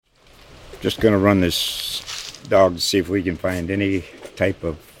Just going to run this dog to see if we can find any type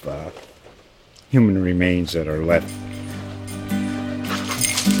of human remains that are left.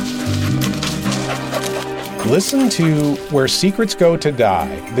 Listen to Where Secrets Go to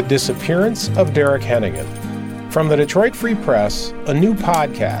Die, The Disappearance of Derek Hennigan. From the Detroit Free Press, a new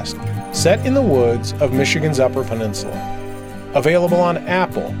podcast set in the woods of Michigan's Upper Peninsula. Available on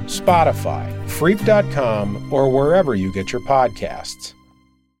Apple, Spotify, Freep.com, or wherever you get your podcasts.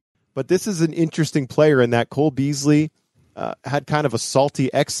 But this is an interesting player in that Cole Beasley had kind of a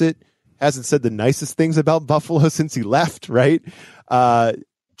salty exit, hasn't said the nicest things about Buffalo since he left, right?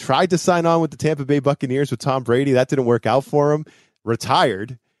 Tried to sign on with the Tampa Bay Buccaneers with Tom Brady. That didn't work out for him.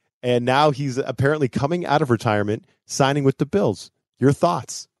 Retired. And now he's apparently coming out of retirement, signing with the Bills. Your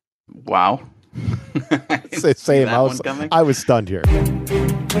thoughts? Wow. Same. I was stunned here.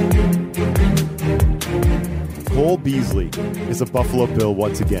 Cole Beasley is a Buffalo Bill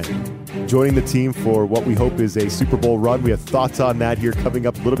once again, joining the team for what we hope is a Super Bowl run. We have thoughts on that here coming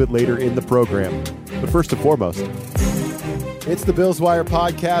up a little bit later in the program. But first and foremost, it's the Bills Wire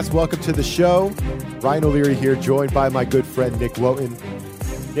podcast. Welcome to the show. Ryan O'Leary here, joined by my good friend Nick Wojton.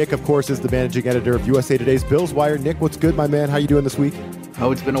 Nick, of course, is the managing editor of USA Today's Bills Wire. Nick, what's good, my man? How you doing this week?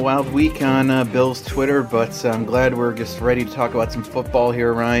 Oh, it's been a wild week on Bills Twitter, but I'm glad we're just ready to talk about some football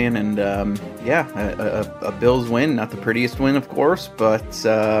here, Ryan. And a Bills win, not the prettiest win, of course, but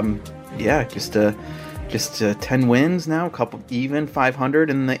just 10 wins now, a couple even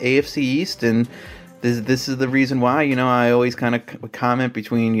 500 in the AFC East, and this is the reason why, I always kind of comment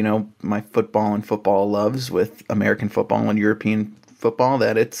between, my football and football loves with American football and European football,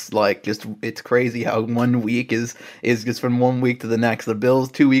 that it's crazy how 1 week is just from 1 week to the next. The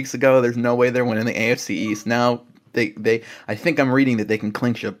Bills 2 weeks ago, there's no way they're winning the AFC East. Now they I think I'm reading that they can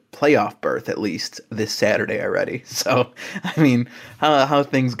clinch a playoff berth at least this Saturday already. So I mean, how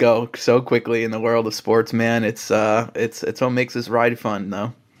things go so quickly in the world of sports, man. It's what makes this ride fun,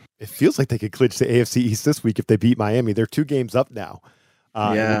 though. It feels like they could clinch the AFC East this week if they beat Miami. They're 2 games up now.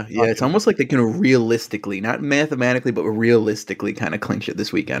 It's almost like they can realistically, not mathematically, but realistically kind of clinch it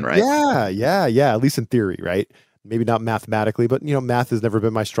this weekend, right? Yeah. At least in theory, right? Maybe not mathematically, but math has never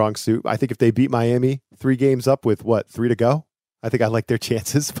been my strong suit. I think if they beat Miami 3 games up with 3 to go, I think I like their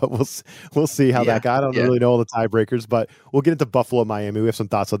chances, but we'll see how that got. I don't really know all the tiebreakers, but we'll get into Buffalo, Miami. We have some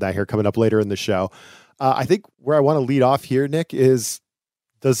thoughts on that here coming up later in the show. I think where I want to lead off here, Nick, is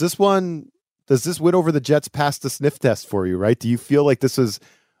does this win over the Jets pass the sniff test for you, right? Do you feel like this is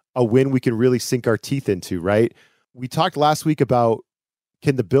a win we can really sink our teeth into, right? We talked last week about,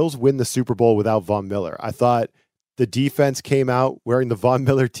 can the Bills win the Super Bowl without Von Miller? I thought the defense came out wearing the Von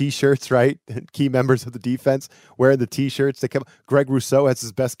Miller t-shirts, right? Key members of the defense wearing the t-shirts. Greg Rousseau has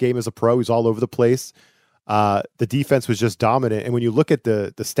his best game as a pro. He's all over the place. The defense was just dominant. And when you look at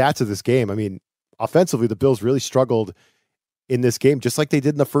the stats of this game, I mean, offensively, the Bills really struggled in this game, just like they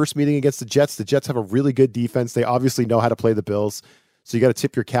did in the first meeting against the Jets. The Jets have a really good defense. They obviously know how to play the Bills, so you got to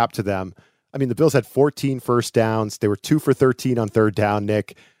tip your cap to them. I mean, the Bills had 14 first downs. They were 2 for 13 on third down,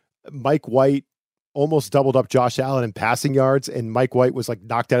 Nick. Mike White almost doubled up Josh Allen in passing yards, and Mike White was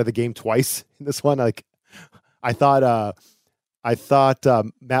knocked out of the game twice in this one. I thought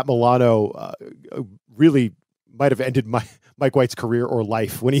Matt Milano really might have ended Mike White's career or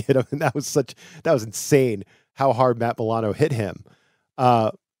life when he hit him, and that was insane how hard Matt Milano hit him.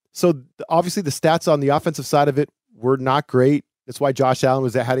 So obviously the stats on the offensive side of it were not great. That's why Josh Allen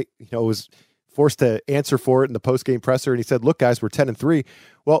was forced to answer for it in the post-game presser. And he said, look, guys, we're 10-3.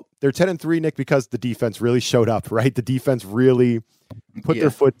 Well, they're 10-3, Nick, because the defense really showed up, right? The defense really put their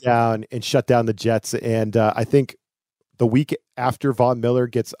foot down and shut down the Jets. And I think the week after Von Miller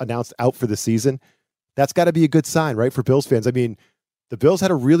gets announced out for the season, that's got to be a good sign, right? For Bills fans. I mean, the Bills had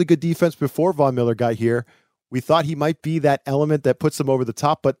a really good defense before Von Miller got here. We thought he might be that element that puts them over the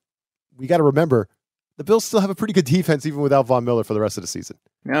top, but we got to remember the Bills still have a pretty good defense even without Von Miller for the rest of the season.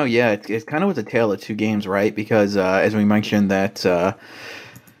 No, yeah, it kind of was a tale of 2 games, right? Because as we mentioned that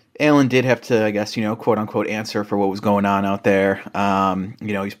Allen did have to, I guess, quote unquote answer for what was going on out there.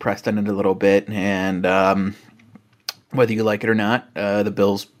 He's pressed on it a little bit, and whether you like it or not, the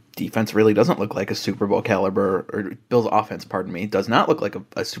Bills defense really doesn't look like a Super Bowl caliber, or Bills offense, pardon me, does not look like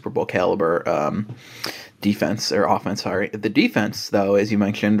a Super Bowl caliber defense or offense. Sorry, the defense, though, as you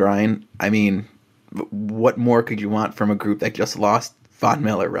mentioned, Ryan. I mean, what more could you want from a group that just lost Von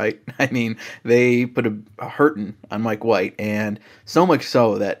Miller, right? I mean, they put a hurting on Mike White, and so much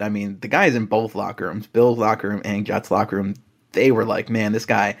so that, I mean, the guys in both locker rooms, Bills locker room and Jets locker room, they were like, man, this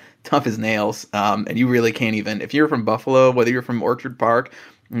guy, tough as nails. And you really can't even, if you're from Buffalo, whether you're from Orchard Park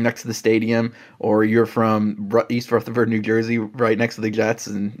next to the stadium, or you're from East Rutherford, New Jersey, right next to the Jets,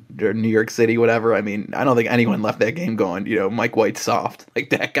 and New York City, whatever. I mean, I don't think anyone left that game going, Mike White's soft. Like,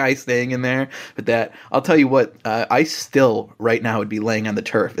 that guy staying in there. But I'll tell you what, I still right now would be laying on the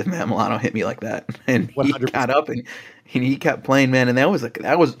turf if Matt Milano hit me like that. And he 100%. got up and he kept playing, man. And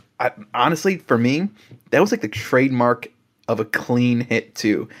honestly, for me, that was like the trademark of a clean hit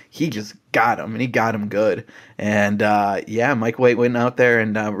too. He just got him, and he got him good. And Mike White went out there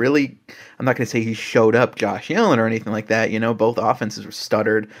and really, I'm not going to say he showed up Josh Allen or anything like that. Both offenses were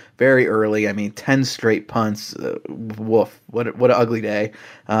stuttered very early. I mean, 10 straight punts. Woof! What an ugly day.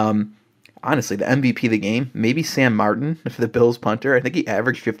 Honestly, the MVP of the game, maybe Sam Martin for the Bills punter. I think he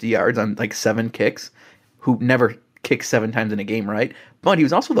averaged 50 yards on like 7 kicks. Who never kicked 7 times in a game, right? But he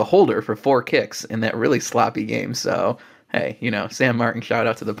was also the holder for 4 kicks in that really sloppy game. So, hey, Sam Martin, shout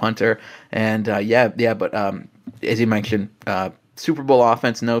out to the punter. And but as you mentioned, Super Bowl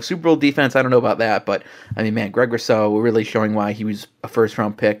offense, no. Super Bowl defense, I don't know about that. But, I mean, man, Greg Rousseau really showing why he was a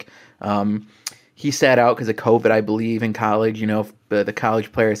first-round pick. He sat out because of COVID, I believe, in college. The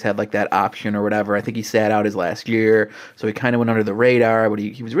college players had like that option or whatever. I think he sat out his last year, so he kind of went under the radar. But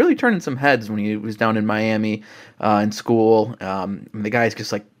he was really turning some heads when he was down in Miami in school. The guy's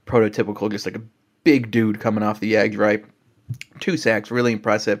just like prototypical, just like a big dude coming off the edge, right? 2 sacks, really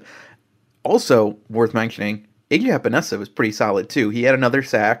impressive. Also worth mentioning, A.J. Epinesa was pretty solid too. He had another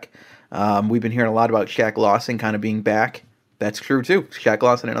sack. We've been hearing a lot about Shaq Lawson kind of being back. That's true too. Shaq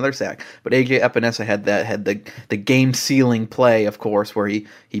Lawson another sack, but AJ Epinesa had the game sealing play, of course, where he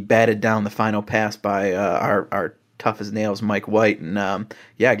batted down the final pass by our tough as nails Mike White, and I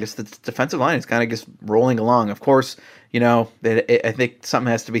guess the defensive line is kind of just rolling along. Of course, I think something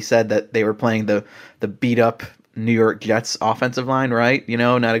has to be said that they were playing the beat up New York Jets offensive line, right?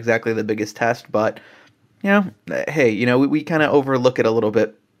 Not exactly the biggest test, but hey, we kind of overlook it a little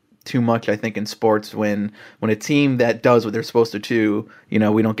bit too much, I think, in sports when a team that does what they're supposed to do, we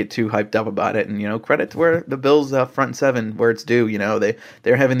don't get too hyped up about it. And credit to where the Bills front seven where it's due.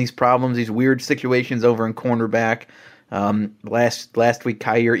 They're having these problems, these weird situations over in cornerback. Last week,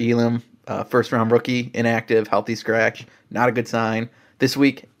 Kyer Elam, first round rookie, inactive, healthy scratch, not a good sign. This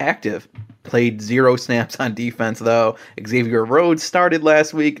week, active. Played 0 snaps on defense, though. Xavier Rhodes started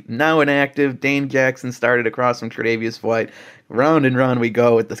last week, now inactive. Dane Jackson started across from Tre'Davious White. Round and round we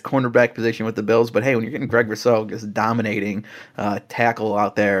go at this cornerback position with the Bills. But, hey, when you're getting Greg Rousseau just dominating tackle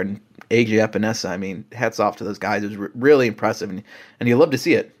out there and A.J. Epinesa, I mean, hats off to those guys. It was really impressive, and you love to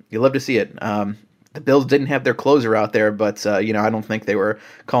see it. The Bills didn't have their closer out there, but, I don't think they were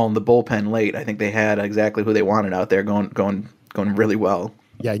calling the bullpen late. I think they had exactly who they wanted out there going really well.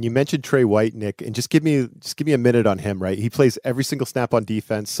 Yeah, and you mentioned Trey White, Nick, and just give me a minute on him, right? He plays every single snap on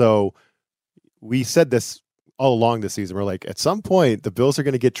defense. So we said this all along this season. We're like, at some point, the Bills are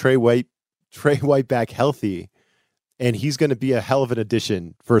going to get Trey White back healthy, and he's going to be a hell of an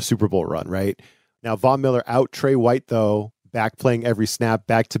addition for a Super Bowl run, right? Now, Von Miller out, Trey White, though, back playing every snap,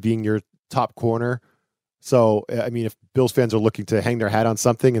 back to being your top corner. So, I mean, if Bills fans are looking to hang their hat on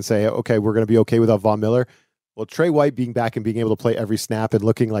something and say, okay, we're going to be okay without Von Miller, well, Trey White being back and being able to play every snap and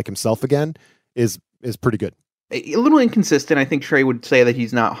looking like himself again is pretty good. A little inconsistent. I think Trey would say that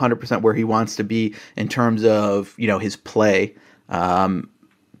he's not 100% where he wants to be in terms of, his play.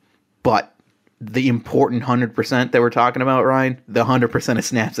 But the important 100% that we're talking about, Ryan, the 100% of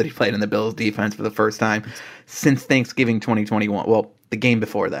snaps that he played in the Bills defense for the first time since Thanksgiving 2021. Well, the game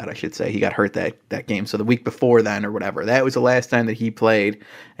before that, I should say. He got hurt that game. So the week before then or whatever, that was the last time that he played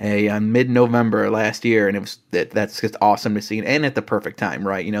on mid-November last year. And that's just awesome to see. And at the perfect time,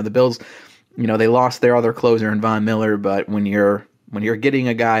 right? The Bills, they lost their other closer in Von Miller, but when you're getting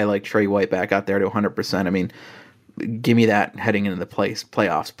a guy like Trey White back out there to 100%, I mean, give me that heading into the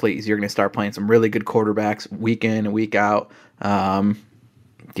playoffs, please. You're going to start playing some really good quarterbacks week in and week out.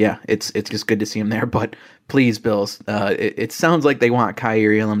 It's just good to see him there. But please, Bills, it sounds like they want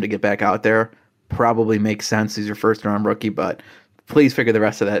Kyer Elam to get back out there. Probably makes sense. He's your first-round rookie, but please figure the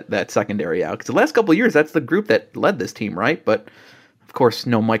rest of that secondary out. Because the last couple of years, that's the group that led this team, right? But, of course,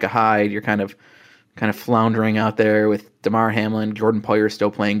 no Micah Hyde. You're kind of floundering out there with Damar Hamlin. Jordan Poyer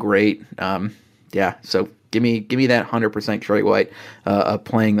still playing great. So give me that 100% Trey White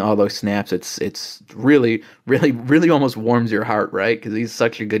playing all those snaps. It's really, really, really almost warms your heart, right? Because he's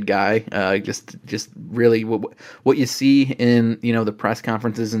such a good guy. Just really what you see in the press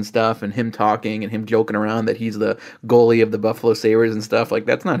conferences and stuff, and him talking and him joking around that he's the goalie of the Buffalo Sabres and stuff. Like,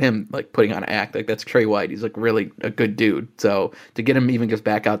 that's not him like putting on an act. Like, that's Trey White. He's like really a good dude. So to get him even just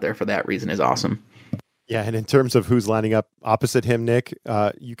back out there for that reason is awesome. Yeah, and in terms of who's lining up opposite him, Nick,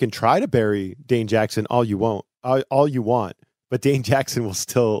 you can try to bury Dane Jackson all you want, but Dane Jackson will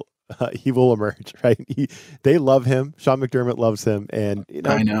still he will emerge, right? They love him. Sean McDermott loves him, and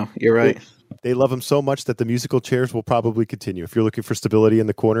I know you're right. They love him so much that the musical chairs will probably continue. If you're looking for stability in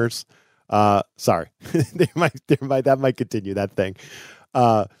the corners, sorry, that might continue that thing.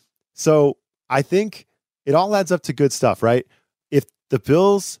 So I think it all adds up to good stuff, right? If the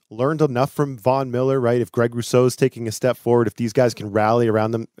Bills learned enough from Von Miller, right? If Greg Rousseau's taking a step forward, if these guys can rally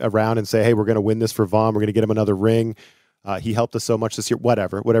around and say, hey, we're going to win this for Von, we're going to get him another ring. He helped us so much this year,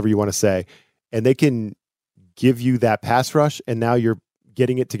 whatever you want to say. And they can give you that pass rush, and now you're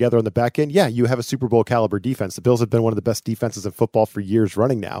getting it together on the back end. Yeah, you have a Super Bowl caliber defense. The Bills have been one of the best defenses in football for years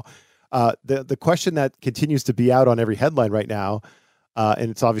running now. The question that continues to be out on every headline right now, and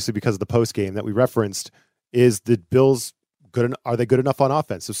it's obviously because of the post game that we referenced, is the Bills are they good enough on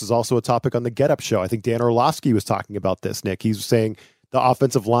offense? This is also a topic on the Get Up show. I think Dan Orlovsky was talking about this, Nick. He's saying the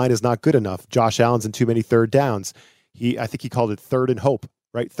offensive line is not good enough. Josh Allen's in too many third downs. I think he called it third and hope,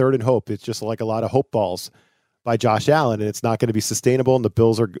 right? Third and hope. It's just like a lot of hope balls by Josh Allen, and it's not going to be sustainable, and the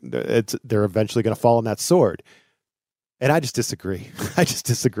Bills they're eventually going to fall on that sword. And I just disagree.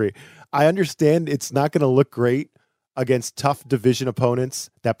 I understand it's not going to look great against tough division opponents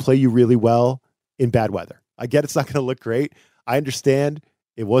that play you really well in bad weather. I get it's not going to look great. I understand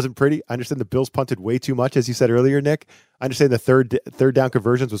it wasn't pretty. I understand the Bills punted way too much, as you said earlier, Nick. I understand the third down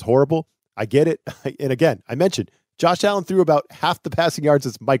conversions was horrible. I get it. And again, I mentioned Josh Allen threw about half the passing yards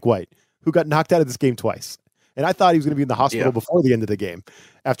as Mike White, who got knocked out of this game twice. And I thought he was going to be in the hospital before the end of the game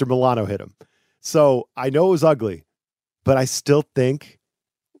after Milano hit him. So I know it was ugly, but I still think,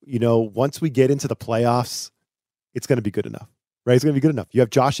 once we get into the playoffs, it's going to be good enough, right? It's going to be good enough. You have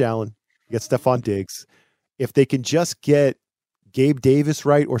Josh Allen, you got Stephon Diggs. If they can just get Gabe Davis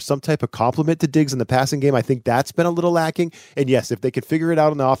right or some type of compliment to Diggs in the passing game, I think that's been a little lacking. And yes, if they can figure it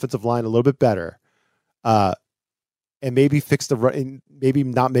out on the offensive line a little bit better, and maybe fix the run, maybe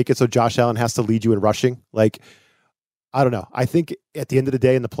not make it so Josh Allen has to lead you in rushing. Like, I don't know. I think at the end of the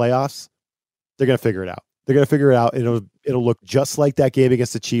day in the playoffs, they're going to figure it out. They're going to figure it out. And it'll look just like that game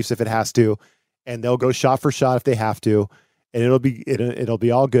against the Chiefs if it has to, and they'll go shot for shot if they have to, and it'll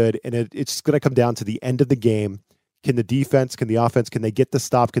be all good. And it's going to come down to the end of the game. Can the defense, can the offense, can they get the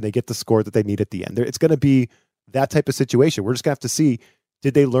stop? Can they get the score that they need at the end? It's going to be that type of situation. We're just going to have to see,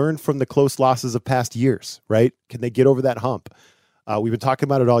 did they learn from the close losses of past years, right? Can they get over that hump? We've been talking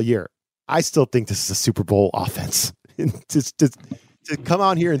about it all year. I still think this is a Super Bowl offense. To come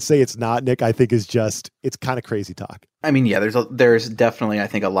out here and say it's not, Nick, I think it's kind of crazy talk. I mean, yeah, there's definitely, I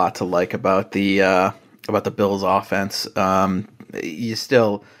think, a lot to like about the Bills offense.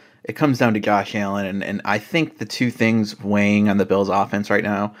 It comes down to Josh Allen, and I think the two things weighing on the Bills offense right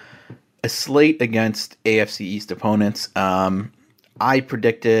now, a slate against AFC East opponents. I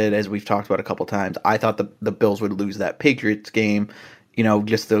predicted, as we've talked about a couple times, I thought the Bills would lose that Patriots game,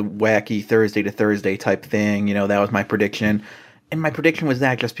 just the wacky Thursday to Thursday type thing. That was my prediction. And my prediction was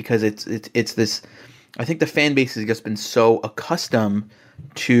that just because it's this, I think the fan base has just been so accustomed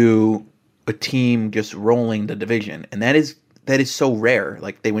to a team just rolling the division. And that is so rare.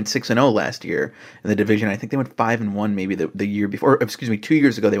 Like, they went 6-0 last year in the division. I think they went 5-1 maybe the year before. 2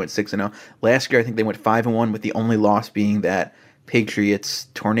 years ago they went 6-0. Last year I think they went 5-1 with the only loss being that Patriots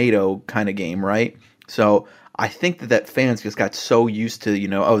tornado kind of game, right? So I think that fans just got so used to,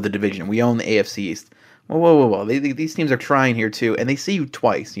 the division. We own the AFC East. Whoa. These teams are trying here too, and they see you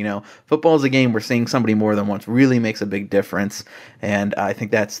twice. Football is a game where seeing somebody more than once really makes a big difference, and I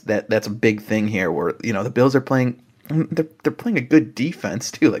think that's a big thing here. Where the Bills are playing, they're playing a good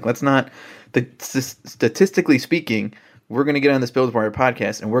defense too. Like, let's not, statistically speaking, we're going to get on this Bills Wire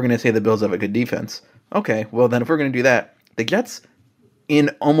podcast and we're going to say the Bills have a good defense. Okay, well then if we're going to do that, the Jets in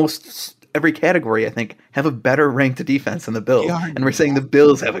almost every category, I think, have a better ranked defense than the Bills. And we're saying the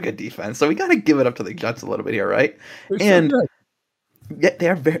Bills have a good defense. So we got to give it up to the Jets a little bit here, right? And yeah, they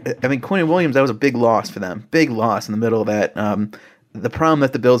are very, Quinn Williams, that was a big loss for them. Big loss in the middle of that. The problem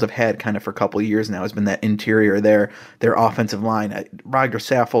that the Bills have had kind of for a couple of years now has been that interior, their offensive line. Roger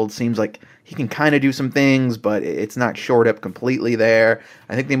Saffold seems like he can kind of do some things, but it's not shored up completely there.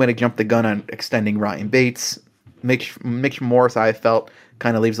 I think they might have jumped the gun on extending Ryan Bates. Mitch Morse, I felt,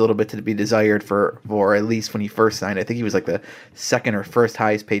 kind of leaves a little bit to be desired for at least when he first signed. I think he was like the second or first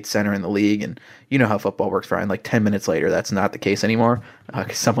highest paid center in the league, and you know how football works, Ryan. Like 10 minutes later, that's not the case anymore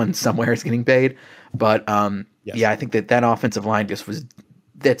because someone somewhere is getting paid. But yes. Yeah, I think that offensive line just was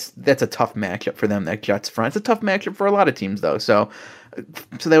that's a tough matchup for them. That Jets front. It's a tough matchup for a lot of teams though. So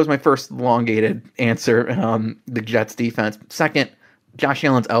that was my first elongated answer. The Jets defense. Second, Josh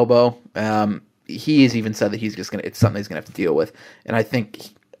Allen's elbow. He has even said that it's something he's gonna have to deal with, and I think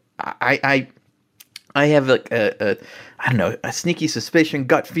I I have like I don't know, a sneaky suspicion,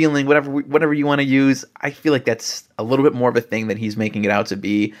 gut feeling, whatever you want to use. I feel like that's a little bit more of a thing than he's making it out to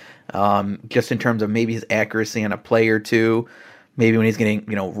be, just in terms of maybe his accuracy on a play or two. Maybe when he's getting,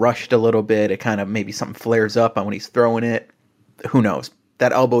 rushed a little bit, it kind of maybe something flares up on when he's throwing it. Who knows?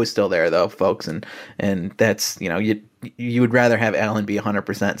 That elbow is still there though, folks, and that's, you would rather have Allen be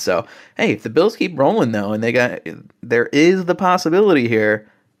 100%. So hey, if the Bills keep rolling though, and there is the possibility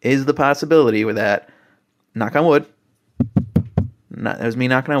with that. Knock on wood. That was me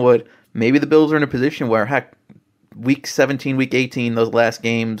knocking on wood. Maybe the Bills are in a position where, heck, week 17, week 18, that last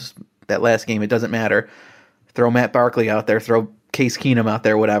game, it doesn't matter. Throw Matt Barkley out there, throw Case Keenum out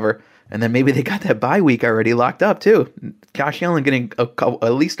there, whatever. And then maybe they got that bye week already locked up too. Josh Allen getting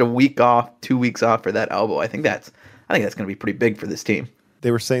at least a week off, 2 weeks off for that elbow. I think that's going to be pretty big for this team.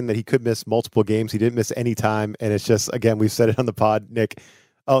 They were saying that he could miss multiple games. He didn't miss any time. And it's just, again, we've said it on the pod, Nick.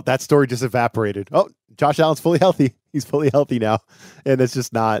 Oh, that story just evaporated. Oh, Josh Allen's fully healthy. He's fully healthy now. And it's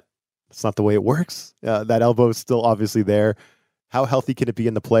just not the way it works. That elbow is still obviously there. How healthy can it be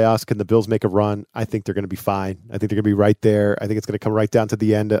in the playoffs? Can the Bills make a run? I think they're going to be fine. I think they're going to be right there. I think it's going to come right down to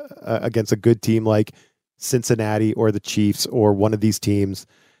the end against a good team like Cincinnati or the Chiefs or one of these teams.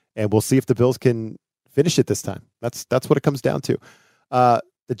 And we'll see if the Bills can finish it this time. That's what it comes down to. The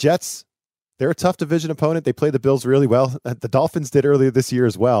Jets, they're a tough division opponent. They play the Bills really well. The Dolphins did earlier this year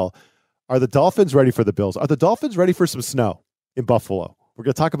as well. Are the Dolphins ready for the Bills? Are the Dolphins ready for some snow in Buffalo? We're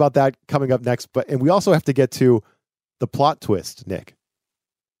going to talk about that coming up next. And we also have to get to the plot twist, Nick.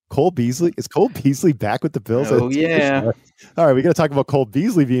 Is Cole Beasley back with the Bills? Oh, yeah. All right, we're going to talk about Cole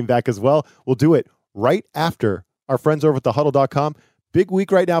Beasley being back as well. We'll do it right after our friends over at thehuddle.com. Big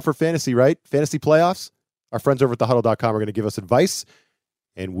week right now for fantasy, right? Fantasy playoffs. Our friends over at thehuddle.com are going to give us advice,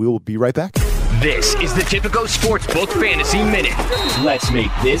 and we'll be right back. This is the Tipico Sportsbook Fantasy Minute. Let's make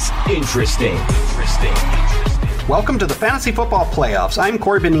this interesting. Welcome to the Fantasy Football Playoffs. I'm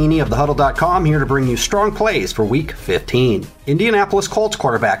Corey Benini of thehuddle.com, here to bring you strong plays for Week 15. Indianapolis Colts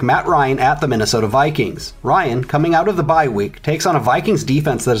quarterback Matt Ryan at the Minnesota Vikings. Ryan, coming out of the bye week, takes on a Vikings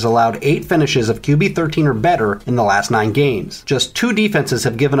defense that has allowed 8 finishes of QB 13 or better in the last 9 games. Just 2 defenses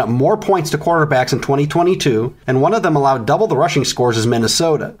have given up more points to quarterbacks in 2022, and one of them allowed double the rushing scores as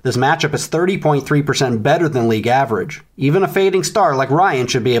Minnesota. This matchup is 30.3% better than league average. Even a fading star like Ryan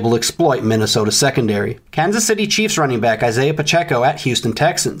should be able to exploit Minnesota's secondary. Kansas City Chiefs running back Isaiah Pacheco at Houston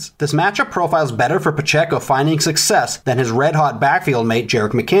Texans. This matchup profiles better for Pacheco finding success than his red-hot backfield mate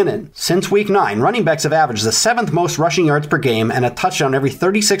Jerick McKinnon. Since Week 9, running backs have averaged the 7th most rushing yards per game and a touchdown every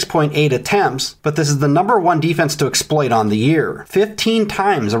 36.8 attempts, but this is the number 1 defense to exploit on the year. 15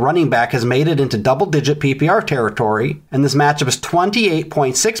 times a running back has made it into double-digit PPR territory, and this matchup is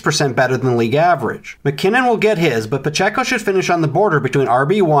 28.6% better than league average. McKinnon will get his, but Pacheco should finish on the border between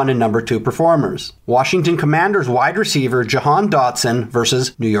RB1 and number 2 performers. Washington Commanders wide receiver Jahan Dotson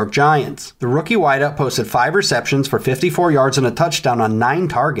versus New York Giants. The rookie wideout posted 5 receptions for 54 yards and a touchdown on 9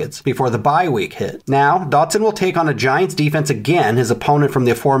 targets before the bye week hit. Now, Dotson will take on a Giants defense again, his opponent from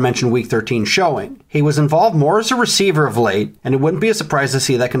the aforementioned Week 13 showing. He was involved more as a receiver of late, and it wouldn't be a surprise to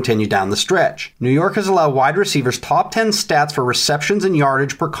see that continue down the stretch. New York has allowed wide receivers top 10 stats for receptions and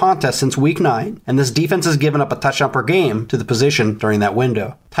yardage per contest since Week 9, and this defense has given up a touchdown per game to the position during that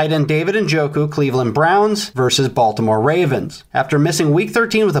window. Tight end David Njoku, Cleveland Browns versus Baltimore Ravens. After missing Week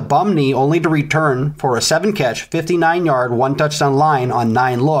 13 with a bum knee only to return for a 7-catch, 59-yard, 1-touchdown line on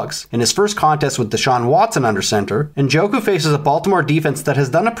 9 looks, in his first contest with Deshaun Watson under center, Njoku faces a Baltimore defense that has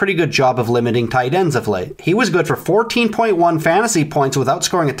done a pretty good job of limiting tight ends of late. He was good for 14.1 fantasy points without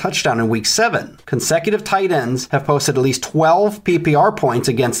scoring a touchdown in Week 7. Consecutive tight ends have posted at least 12 PPR points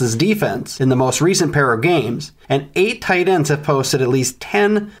against this defense in the most recent pair of games, and 8 tight ends have posted at least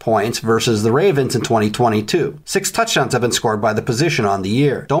 10 points versus the Ravens in 2022. 6 touchdowns have been scored by the position on the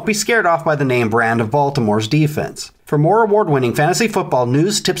year. Don't be scared off by the name brand of Baltimore's defense. For more award-winning fantasy football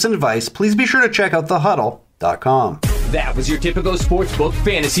news, tips, and advice, please be sure to check out thehuddle.com. That was your Tipico Sportsbook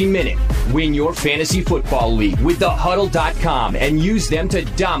Fantasy Minute. Win your fantasy football league with thehuddle.com and use them to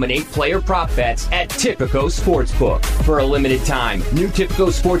dominate player prop bets at Tipico Sportsbook. For a limited time, new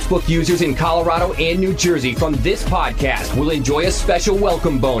Tipico Sportsbook users in Colorado and New Jersey from this podcast will enjoy a special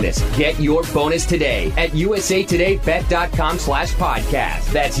welcome bonus. Get your bonus today at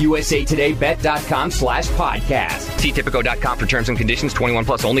usatodaybet.com/podcast. That's usatodaybet.com/podcast. See Tipico.com for terms and conditions. 21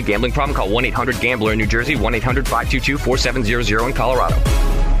 plus only. Gambling problem? Call 1-800-GAMBLER in New Jersey. 1-800-522-4700 in Colorado.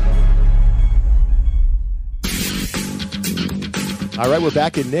 All right, we're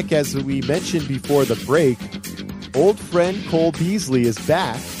back. And Nick, as we mentioned before the break, old friend Cole Beasley is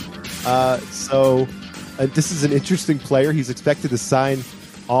back. So this is an interesting player. He's expected to sign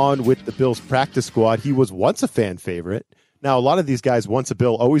on with the Bills practice squad. He was once a fan favorite. Now, a lot of these guys, once a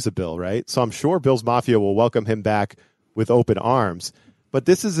Bill, always a Bill, right? So I'm sure Bills Mafia will welcome him back with open arms. But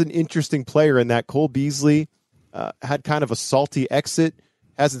this is an interesting player in that Cole Beasley had kind of a salty exit,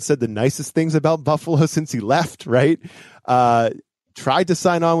 hasn't said the nicest things about Buffalo since he left, right? Tried to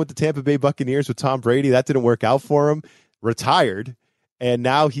sign on with the Tampa Bay Buccaneers with Tom Brady. That didn't work out for him. Retired. And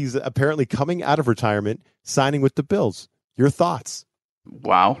now he's apparently coming out of retirement, signing with the Bills. Your thoughts?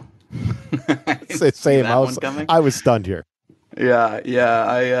 Wow. Same. I was stunned here. Yeah.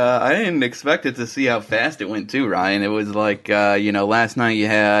 I didn't expect it to see how fast it went too, Ryan. It was like, last night you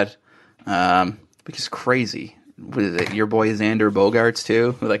had, which is crazy. What is it? Your boy Xander Bogaerts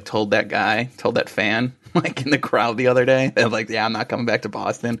too, who told that fan, in the crowd the other day, that I'm not coming back to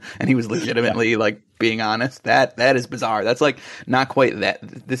Boston, and he was legitimately being honest. That is bizarre. That's not quite that.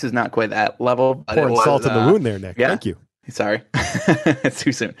 This is not quite that level. But pouring salt in the wound there, Nick. Yeah. Thank you. Sorry, it's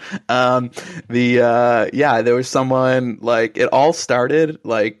too soon. There was someone it all started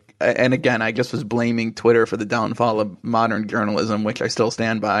and again, I just was blaming Twitter for the downfall of modern journalism, which I still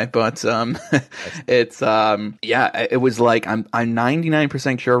stand by. But it was I'm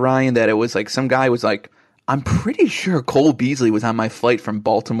 99% sure, Ryan, that it was some guy was I'm pretty sure Cole Beasley was on my flight from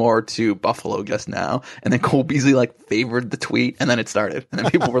Baltimore to Buffalo just now. And then Cole Beasley favored the tweet, and then it started. And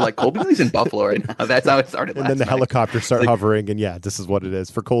then people were Cole Beasley's in Buffalo right now. That's how it started. And then the helicopters start hovering, and this is what it is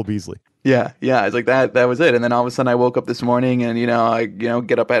for Cole Beasley. Yeah. It's that was it. And then all of a sudden I woke up this morning and, I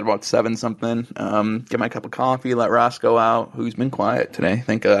get up at about 7 something, get my cup of coffee, let Roscoe out, who's been quiet today.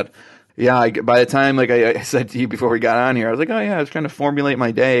 Thank God. Yeah, by the time, I said to you before we got on here, I was I was trying to formulate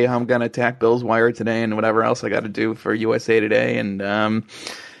my day, how I'm going to attack Bills Wire today and whatever else I got to do for USA Today. And,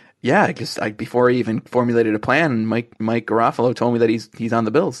 before I even formulated a plan, Mike Garofalo told me that he's on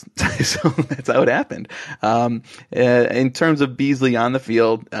the Bills. So that's how it happened. In terms of Beasley on the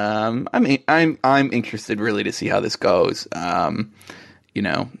field, I'm interested really to see how this goes. I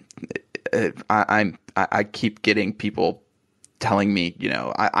keep getting people telling me,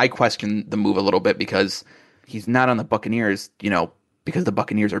 I question the move a little bit because he's not on the Buccaneers, because the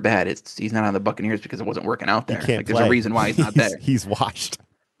Buccaneers are bad. He's not on the Buccaneers because it wasn't working out there. There's a reason why he's not there. He's washed.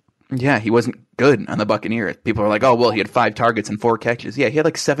 Yeah, he wasn't good on the Buccaneers. People are oh, well, he had 5 targets and 4 catches. Yeah, he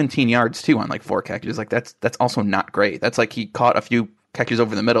had 17 yards too on 4 catches. That's also not great. That's he caught a few catches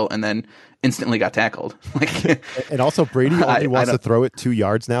over the middle and then instantly got tackled. And also Brady only wants to throw it 2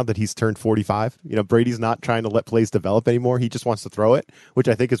 yards now that he's turned 45. Brady's not trying to let plays develop anymore. He just wants to throw it, which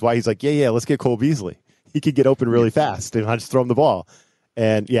I think is why he's let's get Cole Beasley. He could get open really fast and I just throw him the ball.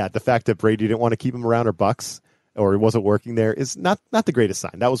 And the fact that Brady didn't want to keep him around or Bucks or it wasn't working there is not the greatest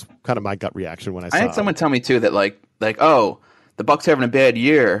sign. That was kind of my gut reaction when I saw it. I had someone tell me too that oh, the Bucks having a bad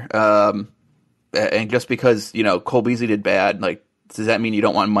year, and just because Cole Beasley did bad, does that mean you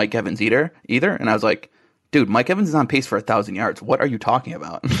don't want Mike Evans either? And I was dude, Mike Evans is on pace for 1,000 yards. What are you talking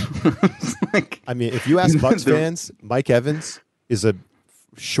about? If you ask Bucs fans, Mike Evans is a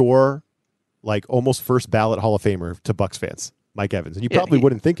sure, almost first ballot Hall of Famer to Bucs fans. Mike Evans, and you probably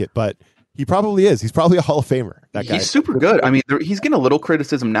wouldn't think it, but he probably is. He's probably a Hall of Famer. That guy. He's super good. He's getting a little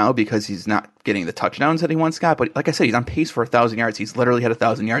criticism now because he's not getting the touchdowns that he once got. But like I said, he's on pace for 1,000 yards. He's literally had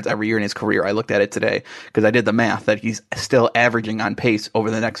 1,000 yards every year in his career. I looked at it today because I did the math that he's still averaging on pace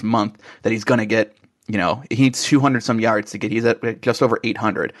over the next month that he's going to get. He needs 200 some yards to get. He's at just over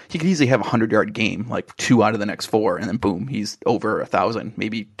 800. He could easily have a 100-yard game, 2 out of the next 4, and then boom, he's over 1,000,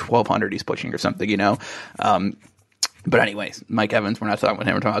 maybe 1,200. He's pushing or something. But anyways, Mike Evans, we're not talking about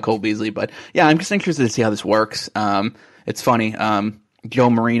him. We're talking about Cole Beasley. But yeah, I'm just interested to see how this works. It's funny.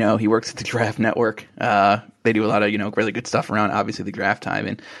 Joe Marino, he works at the Draft Network. They do a lot of really good stuff around obviously the draft time.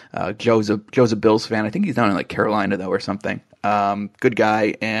 And Joe's a Bills fan. I think he's down in Carolina though or something. Good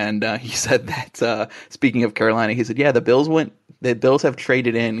guy. And he said that speaking of Carolina, he said, yeah, the Bills have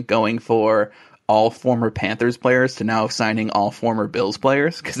traded in going for all former Panthers players to now signing all former Bills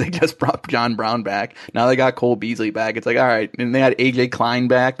players because they just brought John Brown back. Now they got Cole Beasley back. It's all right. And they had AJ Klein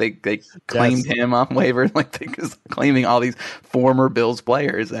back. They claimed him off waivers. They just claiming all these former Bills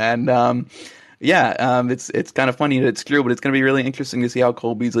players. And it's kind of funny that it's true, but it's going to be really interesting to see how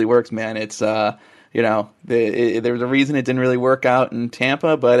Cole Beasley works, man. It's there's a reason it didn't really work out in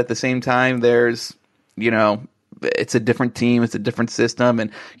Tampa, but at the same time, there's it's a different team, it's a different system.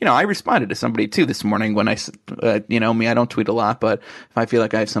 And, I responded to somebody too this morning when I don't tweet a lot, but if I feel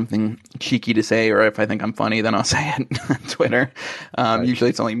like I have something cheeky to say, or if I think I'm funny, then I'll say it on Twitter. Right. Usually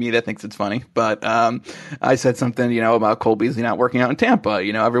it's only me that thinks it's funny, but I said something, about Cole Beasley not working out in Tampa.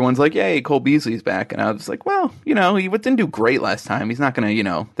 Everyone's like, yay, Cole Beasley's back. And I was like, well, he didn't do great last time. He's not going to,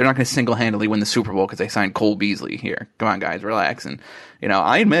 they're not going to single-handedly win the Super Bowl because they signed Cole Beasley here. Come on, guys, relax. And,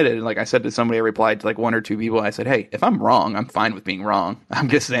 I admitted, like I said to somebody, I replied to like one or two people, I said, hey, if I'm wrong, I'm fine with being wrong. I'm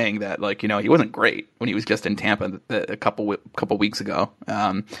just saying that, like, he wasn't great when he was just in Tampa a couple weeks ago.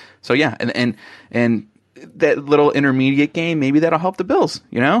 So yeah, and that little intermediate game, maybe that'll help the Bills.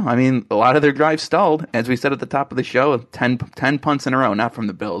 I mean, a lot of their drives stalled, as we said at the top of the show. 10 punts in a row, not from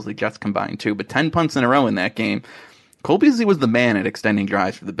the Bills, the Jets combined too, but 10 punts in a row in that game. Cole Beasley was the man at extending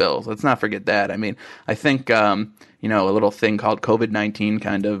drives for the Bills. Let's not forget that. I mean, I think a little thing called COVID-19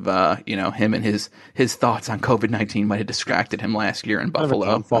 kind of him and his thoughts on COVID-19 might have distracted him last year in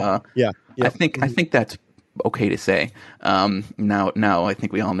Buffalo. Yeah. I think that's okay to say. Now I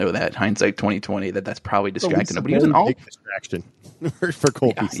think we all know that hindsight 2020 that's probably distracting him. But he was an all distraction for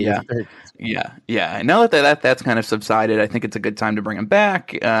Cole Beasley. Yeah. I know that's kind of subsided. I think it's a good time to bring him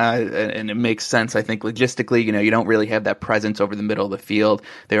back, and it makes sense. I think logistically, you don't really have that presence over the middle of the field.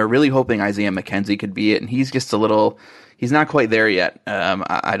 They were really hoping Isaiah McKenzie could be it, and he's just he's not quite there yet.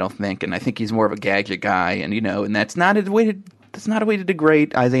 I don't think, and I think he's more of a gadget guy, and that's not a way to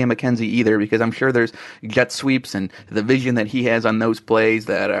degrade Isaiah McKenzie either, because I'm sure there's jet sweeps and the vision that he has on those plays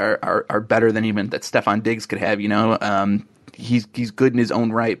that are better than even that Stephon Diggs could have. He's good in his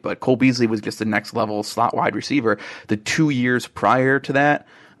own right, but Cole Beasley was just the next level slot wide receiver. The 2 years prior to that,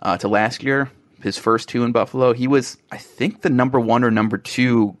 to last year, his first two in Buffalo, he was, I think, the number 1 or number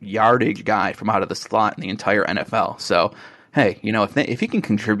 2 yardage guy from out of the slot in the entire NFL. So, hey, if he can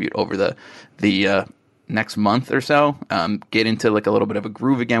contribute over the next month or so, get into like a little bit of a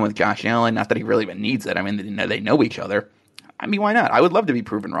groove again with Josh Allen. Not that he really even needs it. I mean, they know each other. I mean, why not? I would love to be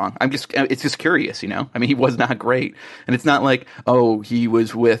proven wrong. It's just curious, I mean, he was not great. And it's not like, he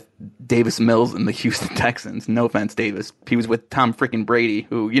was with Davis Mills and the Houston Texans. No offense, Davis. He was with Tom freaking Brady,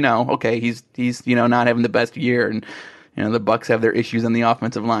 who, okay, he's not having the best year. And, the Bucs have their issues on the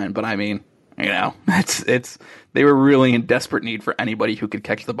offensive line. But I mean, they were really in desperate need for anybody who could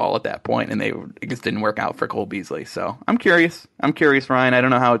catch the ball at that point, and it just didn't work out for Cole Beasley. So I'm curious, Ryan. I don't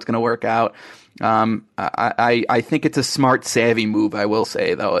know how it's going to work out. I think it's a smart, savvy move, I will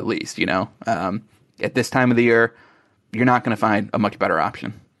say, though, at least, at this time of the year, you're not going to find a much better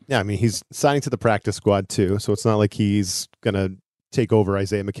option. Yeah, I mean, he's signing to the practice squad, too, so it's not like he's going to take over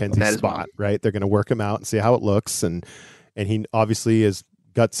Isaiah McKenzie's spot, right? They're going to work him out and see how it looks, and he obviously has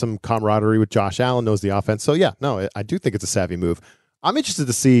got some camaraderie with Josh Allen, knows the offense. So, yeah, no, I do think it's a savvy move. I'm interested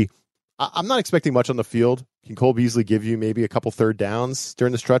to see. I'm not expecting much on the field. Can Cole Beasley give you maybe a couple third downs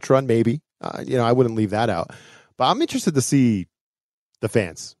during the stretch run? Maybe. I wouldn't leave that out. But I'm interested to see the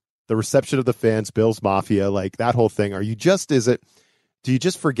fans, the reception of the fans, Bills Mafia, like that whole thing. Do you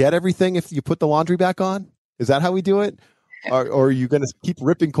just forget everything if you put the laundry back on? Is that how we do it? Or are you going to keep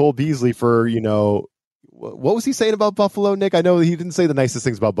ripping Cole Beasley for, what was he saying about Buffalo, Nick? I know he didn't say the nicest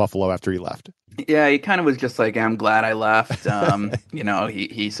things about Buffalo after he left. Yeah, he kind of was just like, I'm glad I left.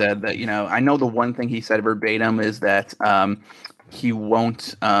 He said that, I know the one thing he said verbatim is that he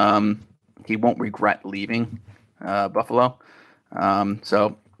won't regret leaving Buffalo.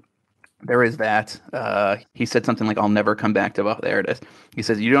 So there is that. He said something like, I'll never come back to Buffalo. There it is. He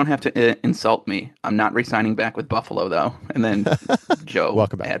says, you don't have to insult me. I'm not re-signing back with Buffalo, though. And then Joe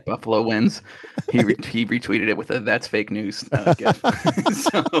at Buffalo wins. He retweeted it with a that's fake news gif.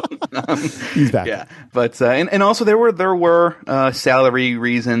 So, he's back. Yeah. But and also there were salary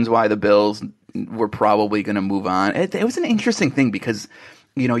reasons why the Bills were probably going to move on. It was an interesting thing because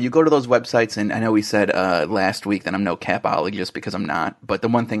you go to those websites, and I know we said last week that I'm no capologist because I'm not. But the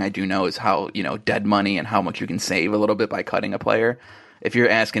one thing I do know is how, dead money and how much you can save a little bit by cutting a player. If you're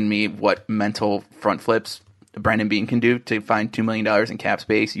asking me what mental front flips Brandon Beane can do to find $2 million in cap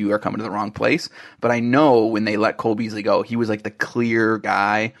space, you are coming to the wrong place. But I know when they let Cole Beasley go, he was like the clear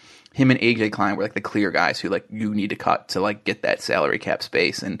guy. Him and AJ Klein were like the clear guys who you need to cut to get that salary cap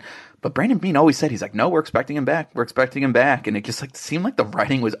space. But Brandon Beane always said, he's like, no, we're expecting him back. We're expecting him back. And it just seemed like the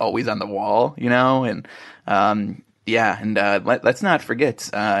writing was always on the wall, and let's not forget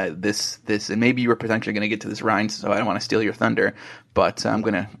this, and maybe you were potentially going to get to this, Ryan, so I don't want to steal your thunder, but I'm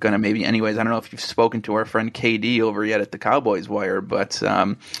gonna maybe anyways. I don't know if you've spoken to our friend KD over yet at the Cowboys Wire, but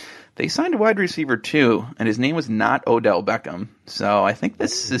they signed a wide receiver too, and his name was not Odell Beckham. So I think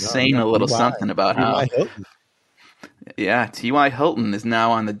this is saying a little something about how. Yeah, T.Y. Hilton is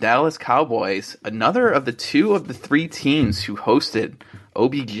now on the Dallas Cowboys. Another of the 3 teams who hosted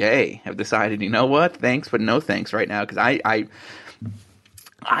OBJ have decided, you know what, thanks but no thanks right now, because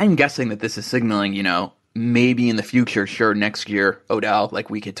I'm guessing that this is signaling, maybe in the future, sure, next year, Odell, like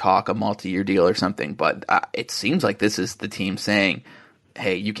we could talk a multi-year deal or something, but it seems like this is the team saying,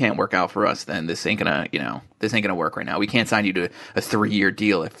 hey, you can't work out for us, then this ain't gonna work right now. We can't sign you to a 3-year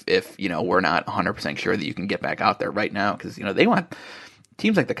deal if we're not 100% sure that you can get back out there right now, because they want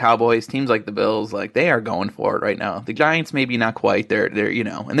teams like the Cowboys, teams like the Bills, like they are going for it right now. The Giants maybe not quite. They're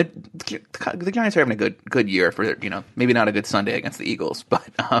and the Giants are having a good year for maybe not a good Sunday against the Eagles, but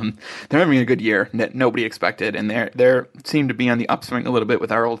they're having a good year that nobody expected, and they seem to be on the upswing a little bit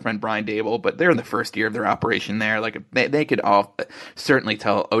with our old friend Brian Dable, but they're in the first year of their operation there. Like they could all certainly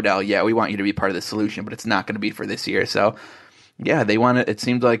tell Odell, yeah, we want you to be part of the solution, but it's not going to be for this year. So yeah, they want it. It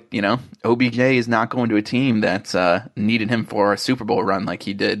seems like, OBJ is not going to a team that's needed him for a Super Bowl run like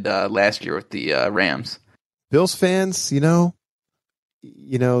he did last year with the Rams. Bills fans,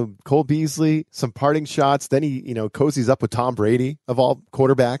 Cole Beasley, some parting shots. Then he, cozies up with Tom Brady of all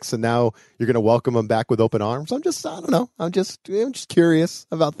quarterbacks, and now you're going to welcome him back with open arms. I don't know. I'm just curious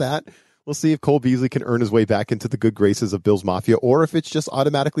about that. We'll see if Cole Beasley can earn his way back into the good graces of Bills Mafia, or if it's just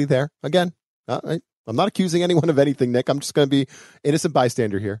automatically there again. I'm not accusing anyone of anything, Nick. I'm just going to be innocent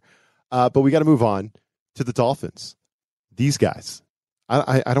bystander here. But we got to move on to the Dolphins. These guys,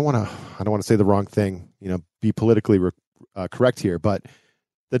 I don't want to say the wrong thing, be politically correct here, but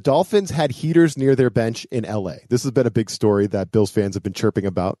the Dolphins had heaters near their bench in LA. This has been a big story that Bills fans have been chirping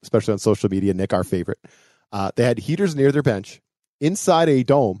about, especially on social media. Nick, our favorite. They had heaters near their bench inside a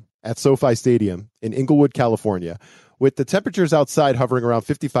dome at SoFi Stadium in Inglewood, California, with the temperatures outside hovering around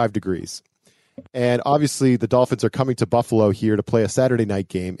 55 degrees. And obviously, the Dolphins are coming to Buffalo here to play a Saturday night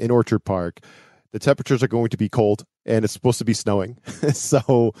game in Orchard Park. The temperatures are going to be cold, and it's supposed to be snowing.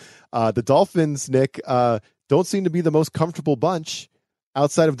 So the Dolphins, Nick, don't seem to be the most comfortable bunch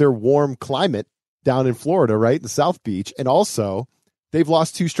outside of their warm climate down in Florida, right? The South Beach. And also, they've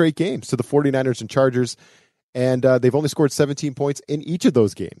lost 2 straight games to the 49ers and Chargers, and they've only scored 17 points in each of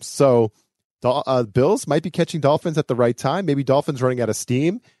those games. So Bills might be catching Dolphins at the right time. Maybe Dolphins running out of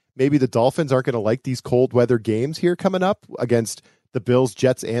steam. Maybe the Dolphins aren't going to like these cold weather games here coming up against the Bills,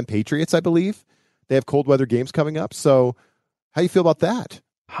 Jets, and Patriots, I believe. They have cold weather games coming up. So how do you feel about that?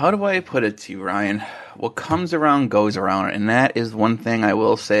 How do I put it to you, Ryan? What comes around goes around. And that is one thing I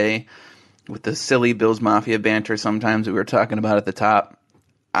will say with the silly Bills Mafia banter sometimes we were talking about at the top.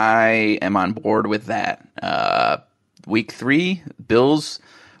 I am on board with that. Week 3, Bills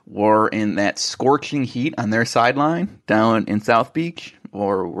were in that scorching heat on their sideline down in South Beach,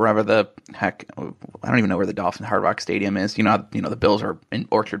 or wherever the heck, I don't even know where the Dolphin Hard Rock Stadium is. The Bills are in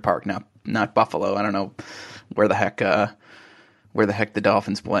Orchard Park, not Buffalo. I don't know where the heck the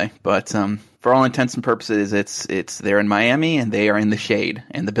Dolphins play. But for all intents and purposes, it's they're in Miami and they are in the shade.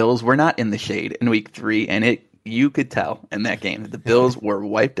 And the Bills were not in the shade in Week 3, and you could tell in that game that the Bills were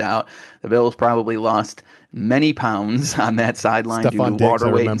wiped out. The Bills probably lost many pounds on that sideline due to water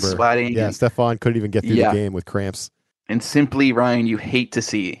weight and sweating. Yeah, Stephon couldn't even get through the game with cramps. And simply, Ryan, you hate to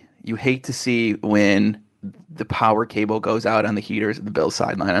see when the power cable goes out on the heaters at the Bills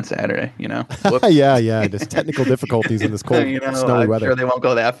sideline on Saturday, yeah. There's technical difficulties in this cold, snowy weather. I'm sure they won't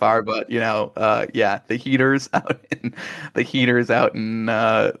go that far, but the heaters out in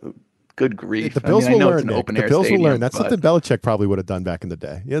good grief. The Bills will learn. The Bills will learn. That's something Belichick probably would have done back in the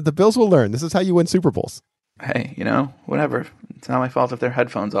day. Yeah, the Bills will learn. This is how you win Super Bowls. Hey, whatever. It's not my fault if their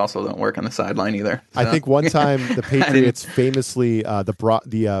headphones also don't work on the sideline either. So. I think one time the Patriots famously,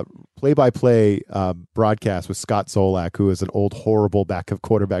 the play-by-play broadcast with Scott Zolak, who is an old horrible backup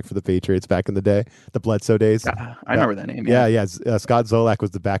quarterback for the Patriots back in the day, the Bledsoe days. I remember that name. Yeah. Scott Zolak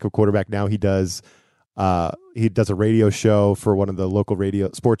was the backup quarterback. Now he does a radio show for one of the local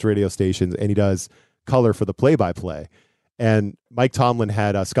sports radio stations, and he does color for the play-by-play. And Mike Tomlin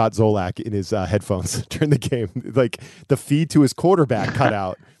had Scott Zolak in his headphones during the game. Like the feed to his quarterback cut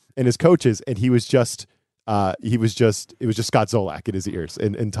out and his coaches, and it was just Scott Zolak in his ears.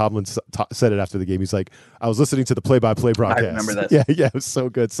 And Tomlin said it after the game. He's like, I was listening to the play-by-play broadcast. I remember that. Yeah, it was so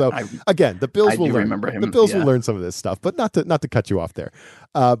good. So again, the Bills will learn. The Bills will learn some of this stuff, but not to cut you off there.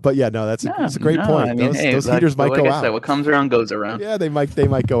 But yeah, no, that's a great point. I mean, those heaters might go out. What comes around goes around. Yeah, they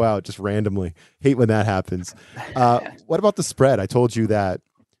might go out just randomly. Hate when that happens. What about the spread? I told you that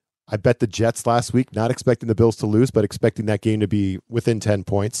I bet the Jets last week, not expecting the Bills to lose, but expecting that game to be within 10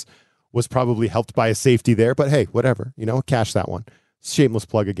 points. Was probably helped by a safety there, but hey, whatever, cash that one. Shameless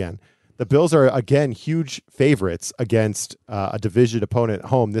plug again. The Bills are, again, huge favorites against a division opponent at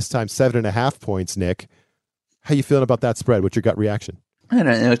home, this time 7.5 points, Nick. How you feeling about that spread? What's your gut reaction? I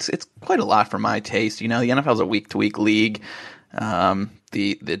don't know. It's quite a lot for my taste. The NFL's a week-to-week league.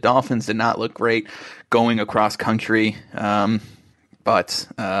 The Dolphins did not look great going across country. But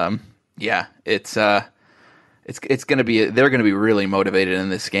it's going to be, they're going to be really motivated in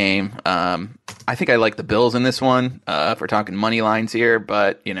this game. I think I like the Bills in this one, if we're talking money lines here,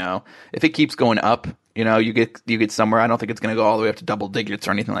 but if it keeps going up, you get somewhere. I don't think it's going to go all the way up to double digits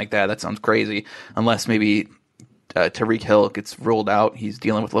or anything like that. That sounds crazy, unless maybe Tyreek Hill gets ruled out. He's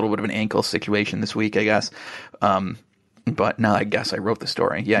dealing with a little bit of an ankle situation this week, I guess. But now I guess I wrote the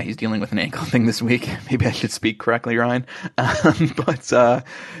story. Yeah, he's dealing with an ankle thing this week. Maybe I should speak correctly, Ryan. It's a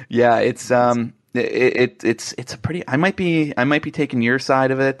pretty. I might be taking your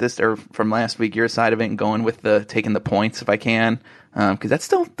side of it or from last week, your side of it, and going with taking the points if I can, because that's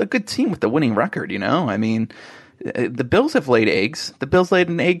still a good team with the winning record. I mean, the Bills have laid eggs. The Bills laid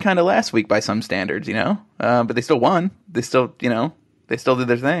an egg kind of last week by some standards, but they still won. They still, they still did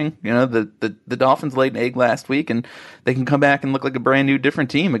their thing. The Dolphins laid an egg last week, and they can come back and look like a brand new, different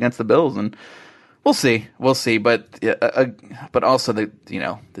team against the Bills, and we'll see. But also the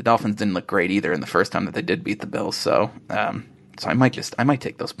Dolphins didn't look great either in the first time that they did beat the Bills. So I might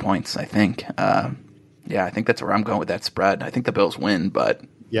take those points. I think. I think that's where I'm going with that spread. I think the Bills win, but.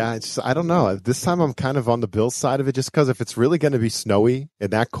 Yeah, I don't know. This time I'm kind of on the Bills side of it, just because if it's really going to be snowy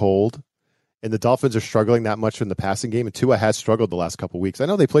and that cold, and the Dolphins are struggling that much in the passing game, and Tua has struggled the last couple of weeks. I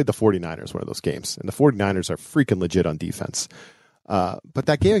know they played the 49ers one of those games, and the 49ers are freaking legit on defense. But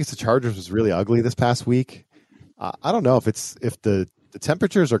that game against the Chargers was really ugly this past week. I don't know if the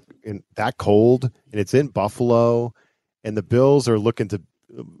temperatures are that cold and it's in Buffalo, and the Bills are looking to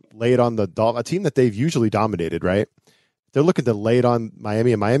lay it on a team that they've usually dominated, right? They're looking to lay it on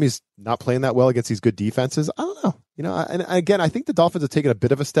Miami, and Miami's not playing that well against these good defenses. I don't know. And again, I think the Dolphins have taken a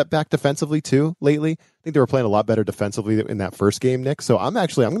bit of a step back defensively too lately. I think they were playing a lot better defensively in that first game, Nick. So I'm going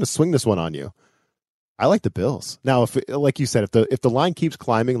to swing this one on you. I like the Bills. Now, like you said, if the line keeps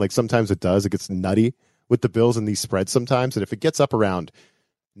climbing, like sometimes it does, it gets nutty with the Bills in these spreads sometimes. And if it gets up around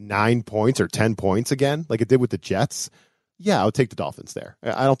 9 points or 10 points again, like it did with the Jets, yeah, I'll take the Dolphins there.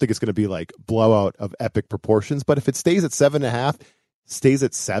 I don't think it's going to be like blowout of epic proportions, but if it stays at 7.5, stays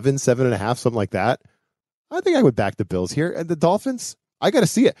at 7.5, something like that, I think I would back the Bills here. And the Dolphins, I got to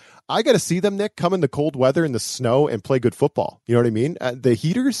see it. I got to see them, Nick, come in the cold weather in the snow and play good football. You know what I mean? The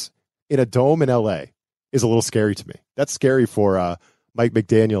heaters in a dome in LA is a little scary to me. That's scary for Mike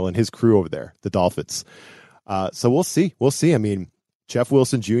McDaniel and his crew over there, the Dolphins. So we'll see. I mean, Jeff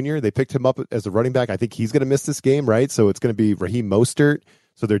Wilson Jr., they picked him up as a running back. I think he's going to miss this game, right? So it's going to be Raheem Mostert.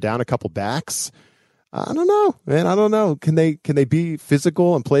 So they're down a couple backs. I don't know, man. I don't know. Can they be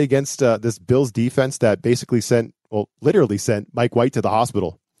physical and play against this Bills defense that basically literally sent Mike White to the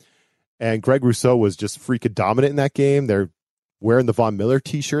hospital? And Greg Rousseau was just freaking dominant in that game. They're wearing the Von Miller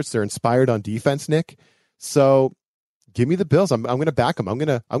t-shirts. They're inspired on defense, Nick. So give me the Bills. I'm going to back them. I'm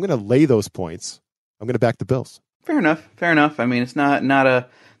going to lay those points. I'm going to back the Bills. Fair enough. I mean, it's not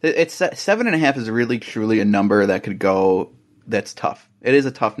it's 7.5 is really truly a number that could go. That's tough. It is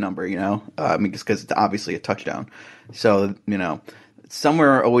a tough number, because it's obviously a touchdown. So,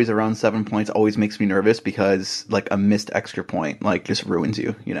 somewhere always around 7 points always makes me nervous because like a missed extra point, like just ruins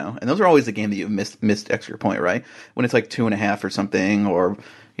you, and those are always the game that you've missed extra point, right? When it's like 2.5 or something, or,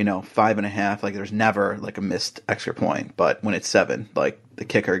 5.5, like there's never like a missed extra point. But when it's 7, like the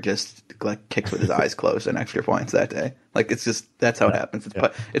kicker just like kicks with his eyes closed and extra points that day. Like it's just, that's how it happens.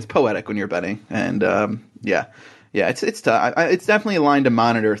 It's poetic when you're betting. And, it's tough. It's definitely a line to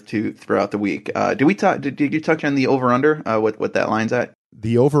monitor throughout the week. Did you touch on the over/under? What that line's at?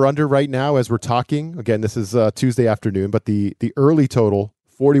 The over/under right now, as we're talking, again, this is Tuesday afternoon, but the early total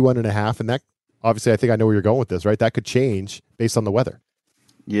 41.5, and that obviously I think I know where you're going with this, right? That could change based on the weather.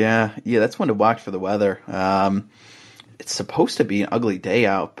 Yeah, that's one to watch for the weather. It's supposed to be an ugly day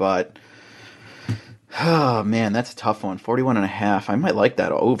out, but oh man, that's a tough one. 41.5. I might like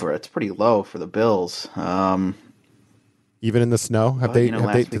that over. It's pretty low for the Bills. Even in the snow?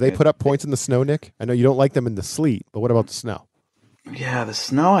 Do they put up points in the snow, Nick? I know you don't like them in the sleet, but what about the snow? Yeah, the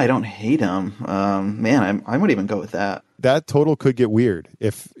snow, I don't hate them. Man, I would even go with that. That total could get weird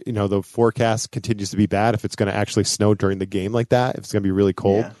if, the forecast continues to be bad, if it's going to actually snow during the game like that, if it's going to be really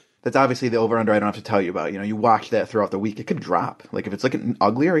cold. Yeah. That's obviously the over-under I don't have to tell you about. You watch that throughout the week, it could drop. Like if it's looking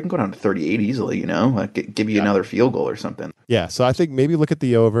uglier, it can go down to 38 easily, like give you another field goal or something. Yeah, so I think maybe look at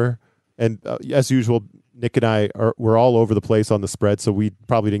the over. And as usual, Nick and I we're all over the place on the spread, so we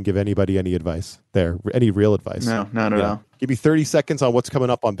probably didn't give anybody any advice there, any real advice. No, not at all. Give me 30 seconds on what's coming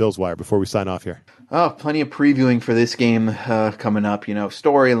up on Bills Wire before we sign off here. Oh, plenty of previewing for this game coming up.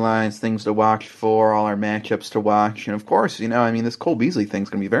 Storylines, things to watch for, all our matchups to watch, and of course, this Cole Beasley thing's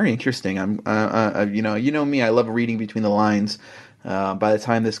going to be very interesting. You know me, I love reading between the lines. By the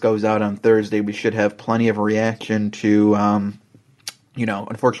time this goes out on Thursday, we should have plenty of reaction to.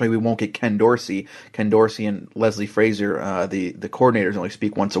 Unfortunately, we won't get Ken Dorsey. Ken Dorsey and Leslie Frazier, the coordinators, only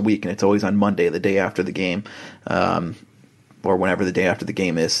speak once a week, and it's always on Monday, the day after the game, or whenever the day after the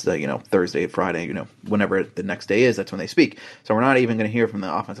game is, Thursday, Friday, whenever the next day is, that's when they speak. So we're not even going to hear from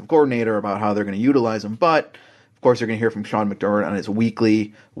the offensive coordinator about how they're going to utilize him, but of course, you're going to hear from Sean McDermott on his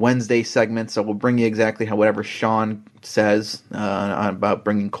weekly Wednesday segment, so we'll bring you exactly whatever Sean says about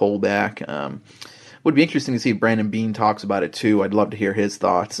bringing Cole back. Would be interesting to see if Brandon Beane talks about it too. I'd love to hear his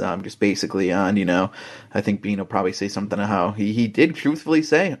thoughts, just basically on, I think Beane will probably say something on how he did truthfully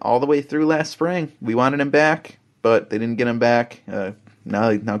say all the way through last spring, we wanted him back, but they didn't get him back.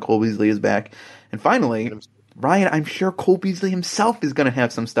 Now Cole Beasley is back. And finally, Ryan, I'm sure Cole Beasley himself is going to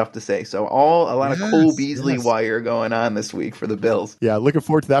have some stuff to say. So a lot of Cole Beasley wire going on this week for the Bills. Yeah, looking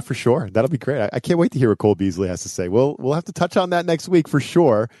forward to that for sure. That'll be great. I can't wait to hear what Cole Beasley has to say. We'll have to touch on that next week for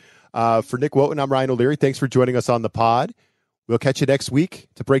sure. For Nick Wojton, I'm Ryan O'Leary. Thanks for joining us on the pod. We'll catch you next week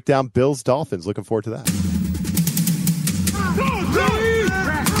to break down Bills-Dolphins. Looking forward to that.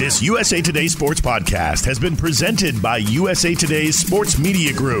 This USA Today Sports Podcast has been presented by USA Today's Sports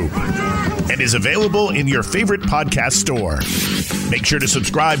Media Group and is available in your favorite podcast store. Make sure to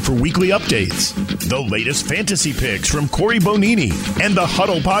subscribe for weekly updates, the latest fantasy picks from Corey Bonini, and the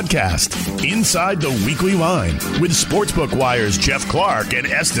Huddle Podcast, Inside the Weekly Line, with Sportsbook Wire's Jeff Clark and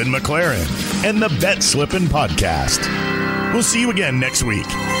Eston McLaren, and the Bet Slippin' Podcast. We'll see you again next week.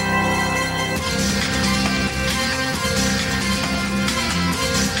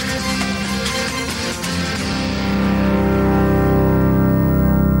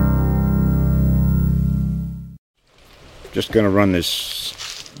 Just going to run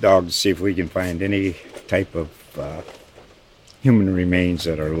this dog to see if we can find any type of human remains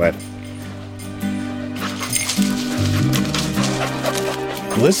that are left.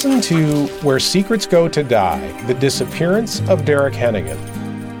 Listen to Where Secrets Go to Die, The Disappearance of Derek Hennigan.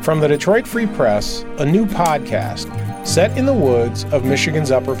 From the Detroit Free Press, a new podcast set in the woods of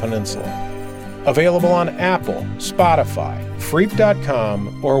Michigan's Upper Peninsula. Available on Apple, Spotify,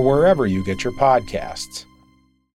 Freep.com, or wherever you get your podcasts.